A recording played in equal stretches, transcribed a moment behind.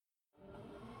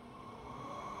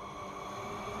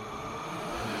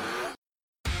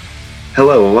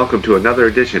Hello and welcome to another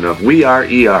edition of We Are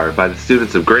ER by the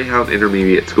students of Greyhound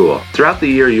Intermediate School. Throughout the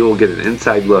year you will get an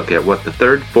inside look at what the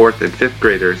 3rd, 4th, and 5th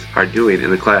graders are doing in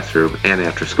the classroom and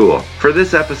after school. For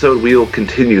this episode we will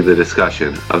continue the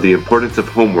discussion of the importance of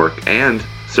homework and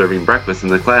serving breakfast in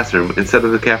the classroom instead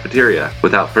of the cafeteria.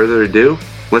 Without further ado,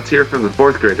 let's hear from the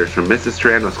 4th graders from Mrs.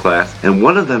 Taranto's class, and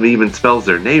one of them even spells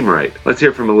their name right. Let's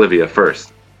hear from Olivia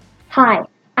first. Hi,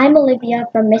 I'm Olivia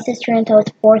from Mrs. Taranto's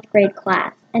 4th grade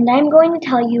class, and I'm going to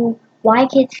tell you why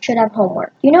kids should have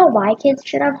homework. Do you know why kids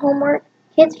should have homework?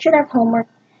 Kids should have homework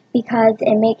because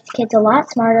it makes kids a lot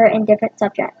smarter in different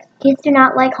subjects. Kids do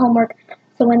not like homework,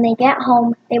 so when they get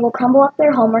home, they will crumble up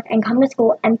their homework and come to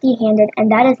school empty-handed,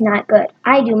 and that is not good.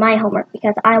 I do my homework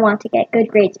because I want to get good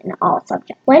grades in all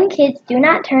subjects. When kids do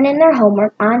not turn in their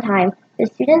homework on time, the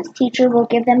student's teacher will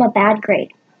give them a bad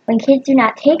grade. When kids do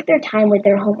not take their time with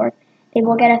their homework, they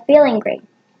will get a failing grade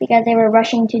because they were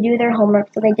rushing to do their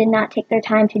homework, so they did not take their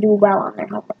time to do well on their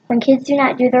homework. When kids do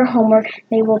not do their homework,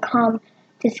 they will come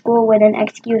to school with an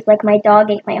excuse like my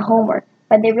dog ate my homework,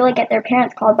 but they really get their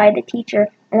parents called by the teacher,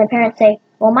 and the parents say,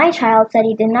 well, my child said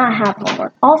he did not have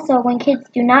homework. Also, when kids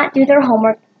do not do their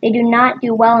homework, they do not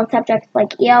do well in subjects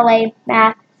like ELA,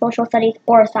 math, social studies,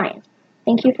 or science.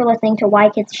 Thank you for listening to Why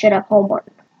Kids Should Have Homework.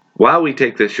 While we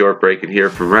take this short break and hear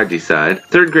from Reggie's side,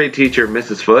 3rd grade teacher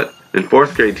Mrs. Foote and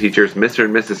 4th grade teachers Mr.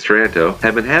 and Mrs. Taranto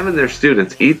have been having their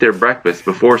students eat their breakfast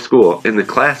before school in the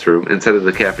classroom instead of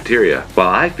the cafeteria. While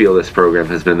I feel this program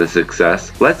has been a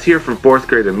success, let's hear from 4th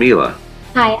grader Mila.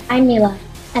 Hi, I'm Mila,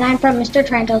 and I'm from Mr.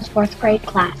 Taranto's 4th grade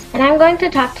class. And I'm going to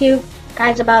talk to you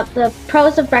guys about the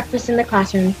pros of breakfast in the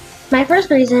classroom. My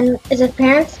first reason is if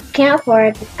parents can't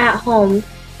afford at home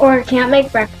or can't make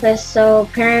breakfast, so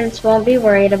parents won't be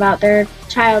worried about their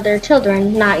child or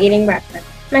children not eating breakfast.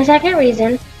 My second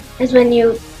reason is when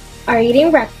you are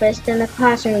eating breakfast in the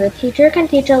classroom, the teacher can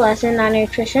teach a lesson on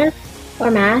nutrition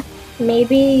or math.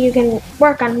 Maybe you can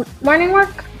work on morning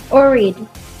work or read.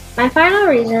 My final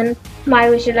reason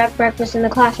why we should have breakfast in the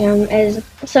classroom is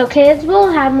so kids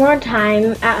will have more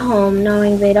time at home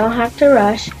knowing they don't have to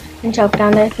rush and choke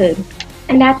down their food.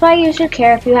 And that's why you should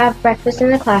care if you have breakfast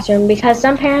in the classroom, because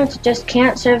some parents just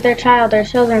can't serve their child or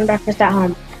children breakfast at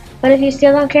home. But if you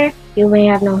still don't care, you may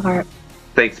have no heart.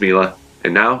 Thanks, Mila.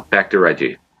 And now, back to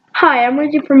Reggie. Hi, I'm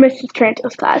Reggie from Mrs.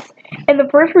 Taranto's class. And the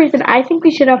first reason I think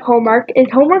we should have homework is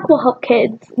homework will help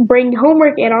kids bring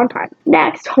homework in on time.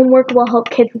 Next, homework will help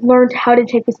kids learn how to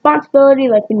take responsibility,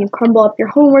 like when you crumble up your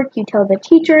homework, you tell the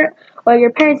teacher or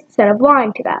your parents instead of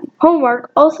lying to them.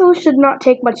 Homework also should not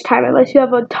take much time unless you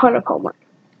have a ton of homework,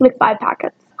 like 5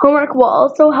 packets. Homework will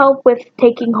also help with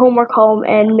taking homework home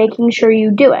and making sure you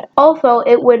do it. Also,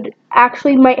 it would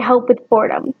actually might help with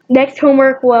boredom. Next,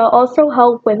 homework will also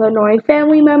help with annoying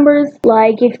family members.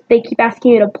 Like if they keep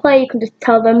asking you to play, you can just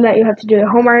tell them that you have to do your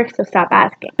homework, so stop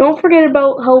asking. Don't forget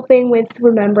about helping with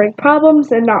remembering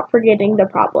problems and not forgetting the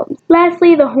problems.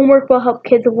 Lastly, the homework will help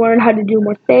kids learn how to do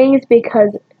more things,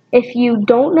 because if you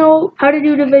don't know how to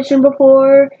do division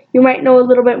before, you might know a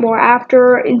little bit more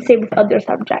after, and same with other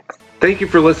subjects. Thank you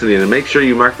for listening, and make sure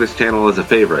you mark this channel as a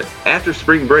favorite. After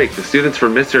spring break, the students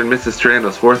from Mr. and Mrs.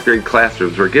 Taranto's 4th grade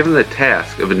classrooms were given the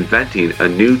task of inventing a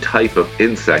new type of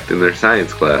insect in their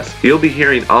science class. You'll be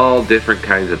hearing all different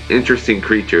kinds of interesting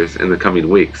creatures in the coming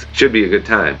weeks. Should be a good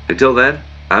time. Until then,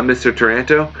 I'm Mr.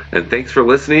 Taranto, and thanks for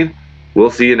listening. We'll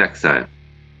see you next time.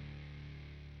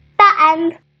 The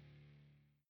end.